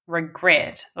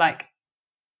regret, like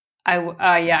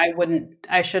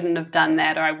I shouldn't have done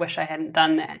that, or I wish I hadn't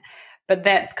done that. But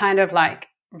that's kind of like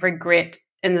regret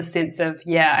in the sense of,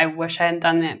 I wish I hadn't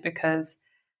done that because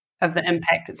of the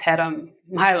impact it's had on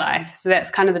my life. So that's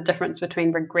kind of the difference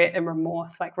between regret and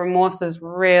remorse. Like remorse is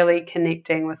really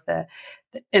connecting with the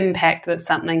impact that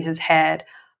something has had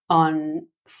on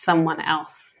someone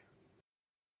else.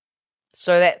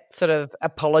 So that sort of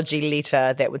apology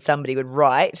letter that somebody would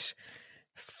write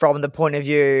from the point of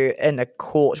view in a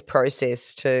court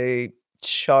process to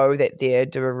show that they're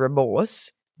doing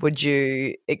remorse, would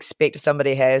you expect if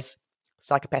somebody has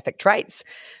psychopathic traits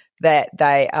that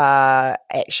they are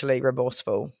actually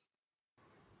remorseful?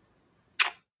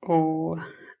 Oh,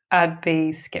 I'd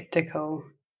be skeptical.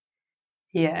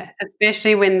 Yeah,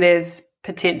 especially when there's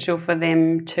potential for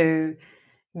them to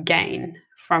gain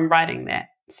from writing that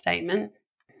statement.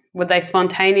 Would they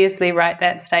spontaneously write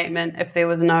that statement if there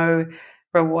was no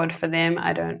reward for them?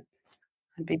 I'd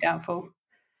be doubtful.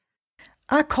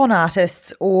 Are con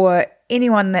artists or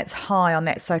anyone that's high on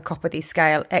that psychopathy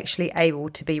scale actually able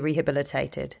to be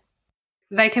rehabilitated?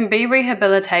 They can be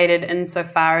rehabilitated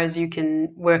insofar as you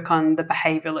can work on the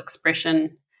behavioural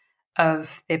expression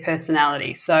of their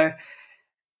personality. So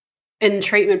in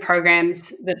treatment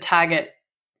programs that target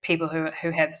people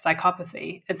who have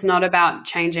psychopathy, it's not about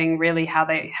changing really how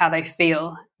they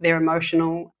feel, their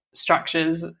emotional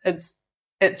structures.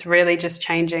 It's really just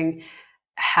changing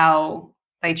how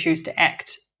they choose to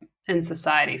act in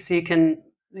society. So you can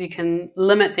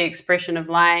limit the expression of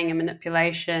lying and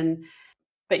manipulation,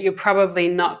 but you're probably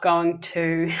not going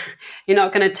to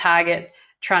target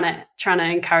trying to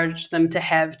encourage them to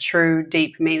have true,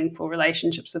 deep, meaningful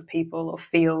relationships with people or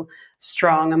feel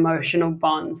strong emotional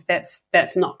bonds.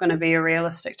 That's not going to be a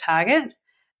realistic target.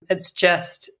 It's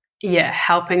just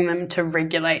helping them to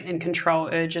regulate and control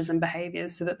urges and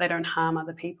behaviors so that they don't harm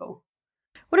other people.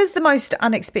 What is the most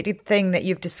unexpected thing that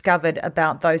you've discovered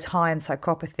about those high in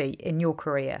psychopathy in your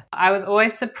career? I was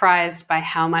always surprised by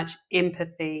how much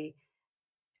empathy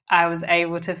I was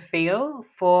able to feel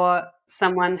for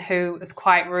someone who is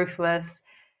quite ruthless,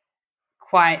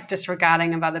 quite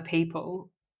disregarding of other people.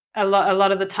 A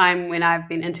lot of the time when I've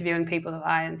been interviewing people who are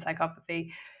high in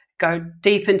psychopathy, go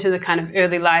deep into the kind of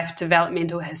early life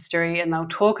developmental history, and they'll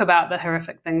talk about the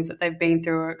horrific things that they've been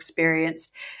through or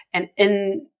experienced. And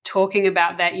in talking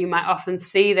about that, you might often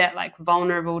see that like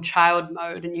vulnerable child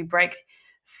mode, and you break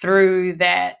through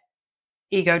that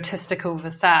egotistical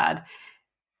facade.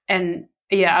 And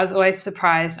I was always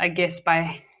surprised, I guess,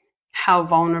 by how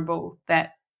vulnerable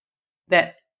that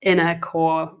inner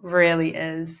core really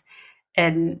is,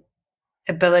 and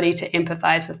ability to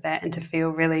empathize with that and to feel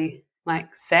really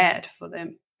like sad for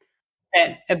them.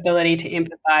 That ability to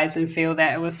empathize and feel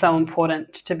that it was so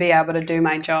important to be able to do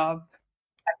my job.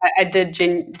 I did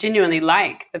genuinely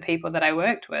like the people that I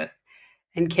worked with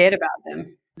and cared about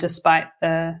them, despite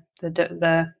the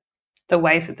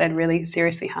ways that they'd really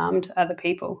seriously harmed other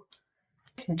people.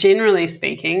 Generally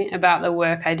speaking, about the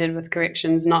work I did with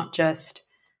corrections, not just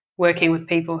working with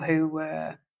people who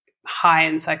were high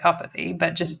in psychopathy,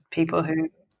 but just people who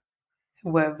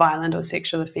were violent or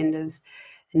sexual offenders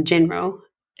in general.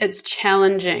 It's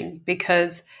challenging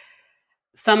because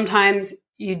sometimes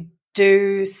you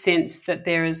do sense that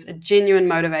there is a genuine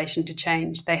motivation to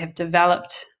change. They have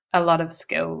developed a lot of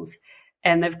skills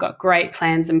and they've got great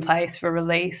plans in place for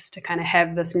release to kind of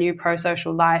have this new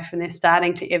pro-social life, and they're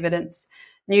starting to evidence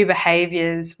new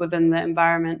behaviours within the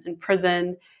environment in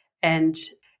prison. And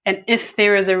if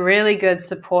there is a really good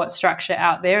support structure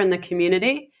out there in the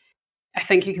community, I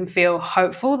think you can feel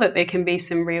hopeful that there can be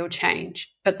some real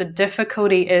change. But the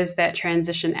difficulty is that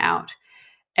transition out.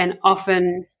 And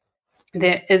often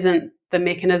there isn't the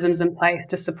mechanisms in place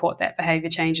to support that behaviour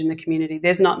change in the community.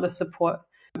 There's not the support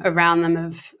around them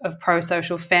of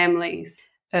pro-social families,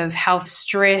 of health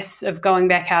stress, of going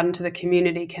back out into the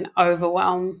community can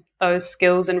overwhelm those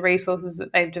skills and resources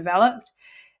that they've developed.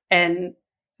 And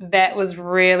that was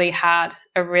really hard.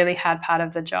 A really hard part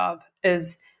of the job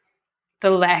is the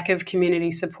lack of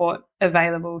community support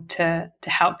available to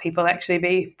help people actually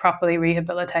be properly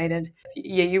rehabilitated.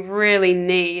 You really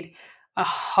need a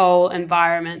whole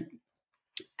environment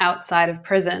outside of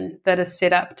prison that is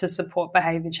set up to support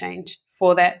behaviour change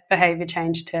for that behavior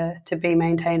change to be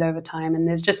maintained over time. And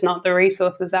there's just not the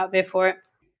resources out there for it.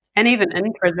 And even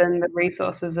in prison, the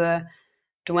resources are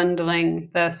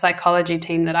dwindling. The psychology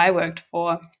team that I worked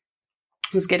for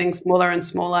was getting smaller and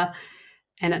smaller.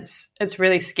 And it's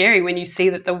really scary when you see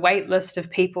that the wait list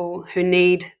of people who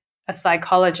need a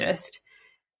psychologist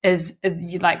is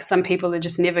like, some people are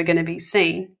just never going to be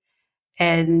seen,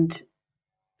 and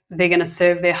they're going to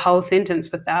serve their whole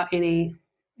sentence without any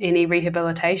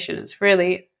rehabilitation. It's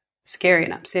really scary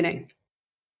and upsetting.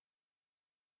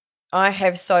 I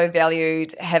have so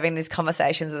valued having these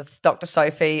conversations with Dr.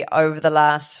 Sophie over the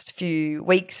last few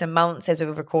weeks and months as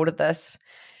we've recorded this.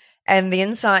 And the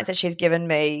insights that she's given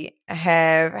me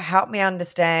have helped me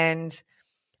understand,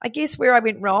 I guess, where I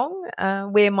went wrong,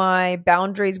 where my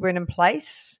boundaries weren't in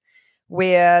place,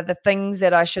 where the things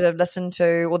that I should have listened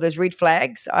to, or those red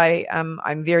flags,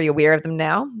 I'm very aware of them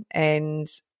now. And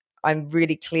I'm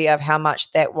really clear of how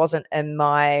much that wasn't in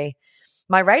my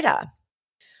radar.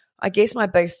 I guess my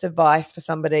biggest advice for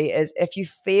somebody is, if you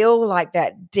feel like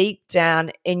that deep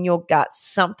down in your gut,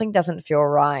 something doesn't feel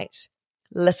right,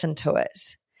 listen to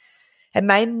it. It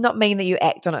may not mean that you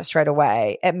act on it straight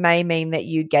away. It may mean that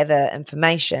you gather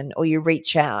information, or you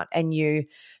reach out and you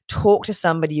talk to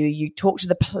somebody, you talk to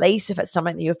the police if it's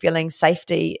something that you're feeling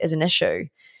safety is an issue,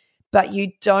 but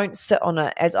you don't sit on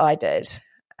it as I did.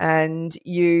 And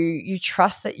you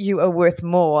trust that you are worth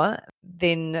more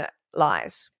than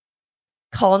lies.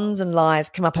 Cons and lies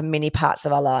come up in many parts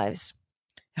of our lives.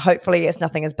 Hopefully it's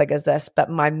nothing as big as this, but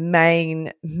my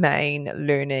main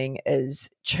learning is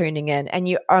tuning in. And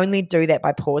you only do that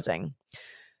by pausing.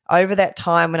 Over that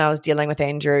time when I was dealing with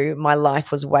Andrew, my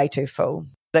life was way too full.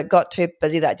 It got too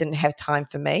busy that I didn't have time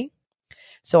for me.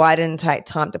 So I didn't take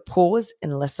time to pause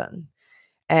and listen,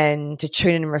 and to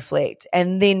tune in and reflect,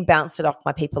 and then bounce it off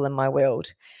my people in my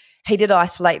world. He did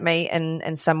isolate me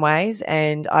in some ways,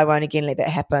 and I won't again let that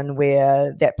happen,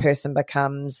 where that person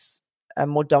becomes a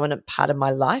more dominant part of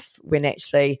my life, when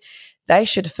actually they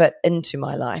should fit into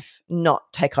my life, not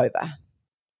take over.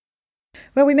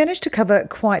 Well, we managed to cover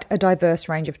quite a diverse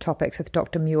range of topics with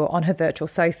Dr. Muir on her virtual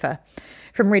sofa,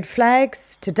 from red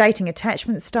flags to dating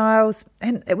attachment styles,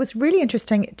 and it was really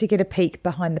interesting to get a peek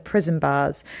behind the prison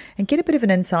bars and get a bit of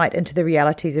an insight into the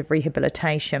realities of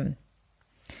rehabilitation.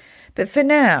 But for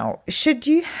now, should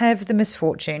you have the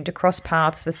misfortune to cross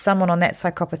paths with someone on that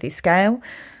psychopathy scale,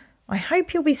 I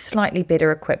hope you'll be slightly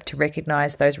better equipped to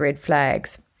recognise those red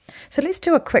flags. So let's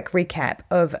do a quick recap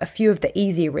of a few of the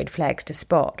easier red flags to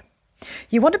spot.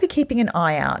 You want to be keeping an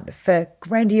eye out for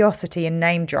grandiosity and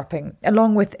name-dropping,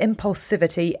 along with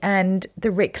impulsivity and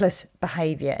the reckless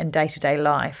behaviour in day-to-day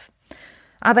life.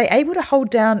 Are they able to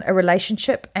hold down a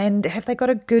relationship, and have they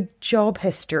got a good job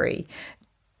history?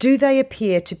 Do they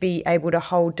appear to be able to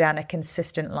hold down a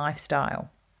consistent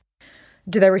lifestyle?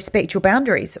 Do they respect your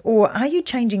boundaries, or are you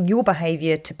changing your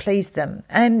behaviour to please them?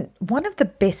 And one of the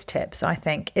best tips, I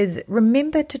think, is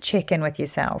remember to check in with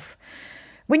yourself.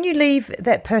 When you leave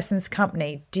that person's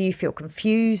company, do you feel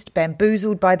confused,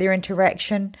 bamboozled by their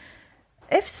interaction?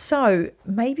 If so,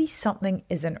 maybe something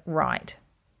isn't right.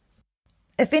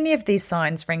 If any of these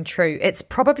signs ring true, it's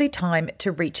probably time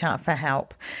to reach out for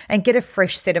help and get a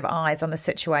fresh set of eyes on the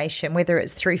situation, whether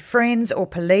it's through friends or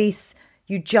police.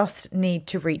 You just need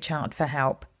to reach out for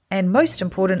help. And most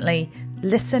importantly,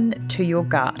 listen to your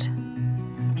gut.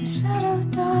 The shadow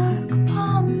dark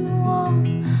upon the wall,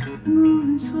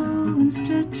 moving slow and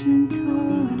stretching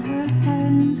tall, and her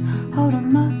hands hold a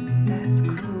mud that's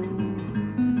cold.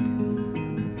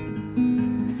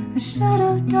 The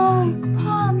shadow dark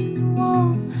upon the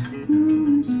wall,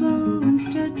 moving slow and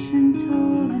stretching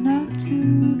tall, and out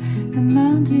to the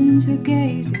mountains her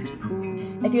gaze is pulled.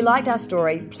 If you liked our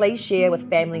story, please share with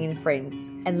family and friends,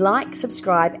 and like,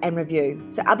 subscribe and review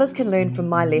so others can learn from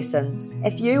my lessons.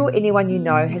 If you or anyone you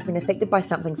know has been affected by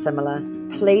something similar,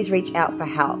 please reach out for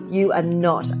help. You are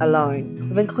not alone.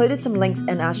 We've included some links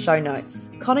in our show notes.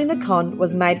 Conning the Con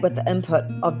was made with the input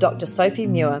of Dr. Sophie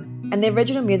Muir, and the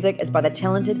original music is by the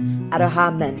talented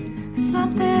Aroha Min.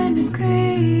 Something is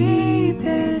creeping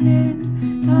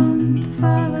in, don't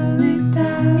follow it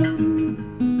down.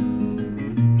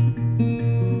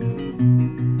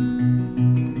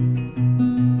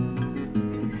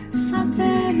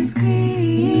 Something is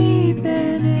creeping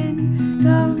in,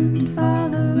 don't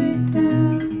follow it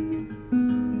down.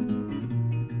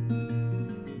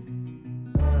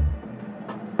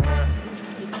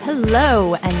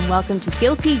 Hello and welcome to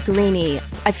Guilty Greenie.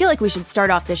 I feel like we should start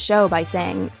off this show by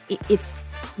saying it's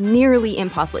nearly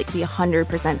impossible to be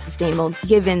 100% sustainable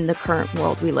given the current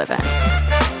world we live in.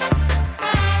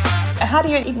 how do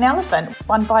you eat an elephant?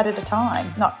 One bite at a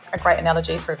time. Not a great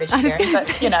analogy for a vegetarian, but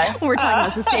We're talking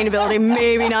about sustainability,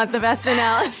 maybe not the best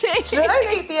analogy.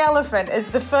 Don't eat the elephant is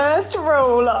the first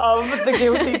rule of the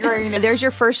Guilty Greenie. There's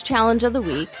your first challenge of the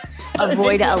week.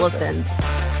 Avoid elephants.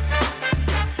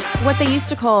 What they used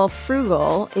to call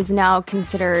frugal is now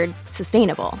considered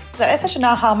sustainable. That's such an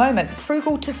aha moment.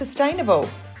 Frugal to sustainable.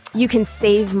 You can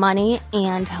save money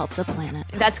and help the planet.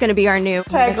 That's going to be our new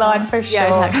tagline for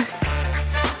sure.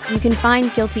 You can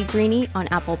find Guilty Greenie on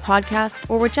Apple Podcasts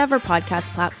or whichever podcast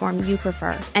platform you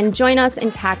prefer. And join us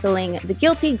in tackling the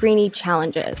Guilty Greenie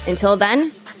challenges. Until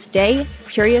then, stay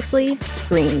curiously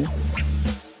green.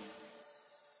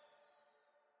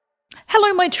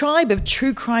 Hello, my tribe of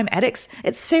true crime addicts.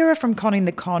 It's Sarah from Conning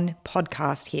the Con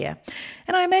podcast here.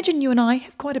 And I imagine you and I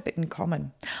have quite a bit in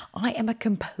common. I am a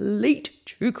complete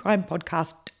true crime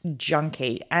podcast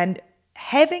junkie, and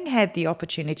having had the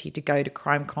opportunity to go to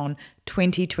CrimeCon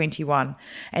 2021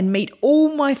 and meet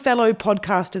all my fellow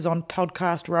podcasters on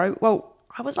Podcast Row, well,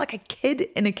 I was like a kid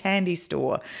in a candy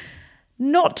store.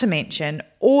 Not to mention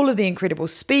all of the incredible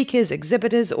speakers,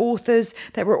 exhibitors, authors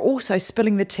that were also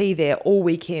spilling the tea there all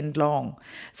weekend long.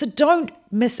 So don't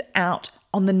miss out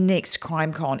on the next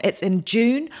CrimeCon. It's in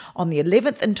June on the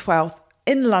 11th and 12th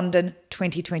in London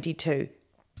 2022.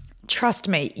 Trust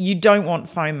me, you don't want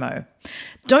FOMO.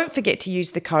 Don't forget to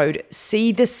use the code C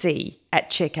at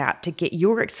checkout to get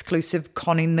your exclusive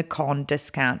Conning the Con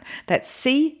discount. That's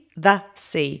C,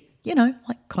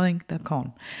 like Conning the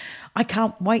Con. I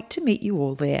can't wait to meet you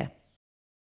all there.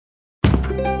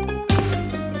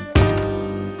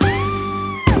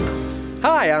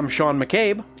 Hi, I'm Sean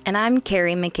McCabe. And I'm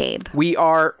Carrie McCabe. We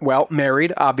are,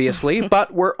 married, obviously,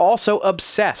 but we're also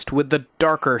obsessed with the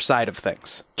darker side of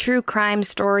things. True crime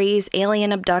stories,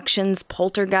 alien abductions,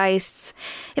 poltergeists.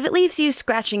 If it leaves you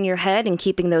scratching your head and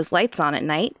keeping those lights on at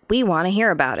night, we want to hear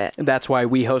about it. That's why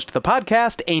we host the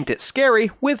podcast Ain't It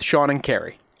Scary with Sean and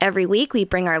Carrie. Every week, we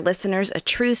bring our listeners a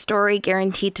true story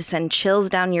guaranteed to send chills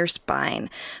down your spine.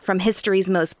 From history's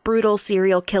most brutal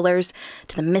serial killers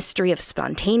to the mystery of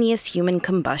spontaneous human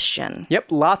combustion.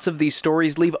 Yep, lots of these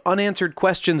stories leave unanswered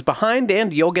questions behind,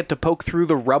 and you'll get to poke through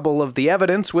the rubble of the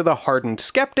evidence with a hardened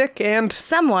skeptic and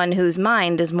someone whose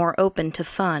mind is more open to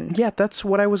fun. Yeah, that's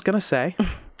what I was gonna say.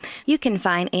 You can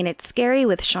find Ain't It Scary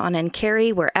with Sean and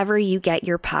Carrie wherever you get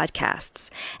your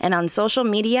podcasts, and on social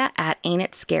media at Ain't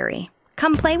It Scary.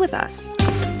 Come play with us.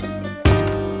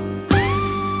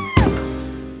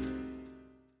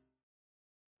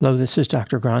 Hello, this is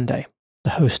Dr. Grande, the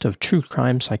host of True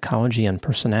Crime Psychology and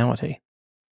Personality.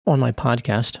 On my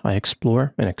podcast, I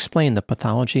explore and explain the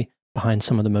pathology behind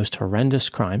some of the most horrendous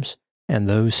crimes and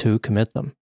those who commit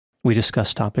them. We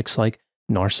discuss topics like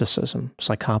narcissism,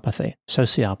 psychopathy,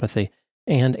 sociopathy,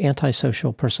 and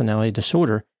antisocial personality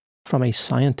disorder from a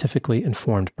scientifically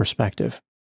informed perspective.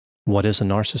 What is a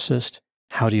narcissist?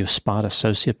 How do you spot a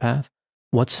sociopath?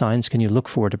 What signs can you look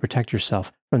for to protect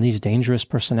yourself from these dangerous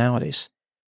personalities?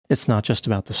 It's not just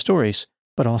about the stories,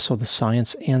 but also the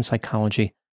science and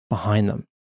psychology behind them.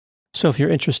 So if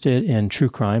you're interested in true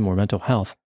crime or mental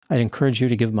health, I'd encourage you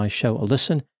to give my show a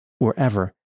listen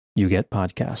wherever you get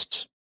podcasts.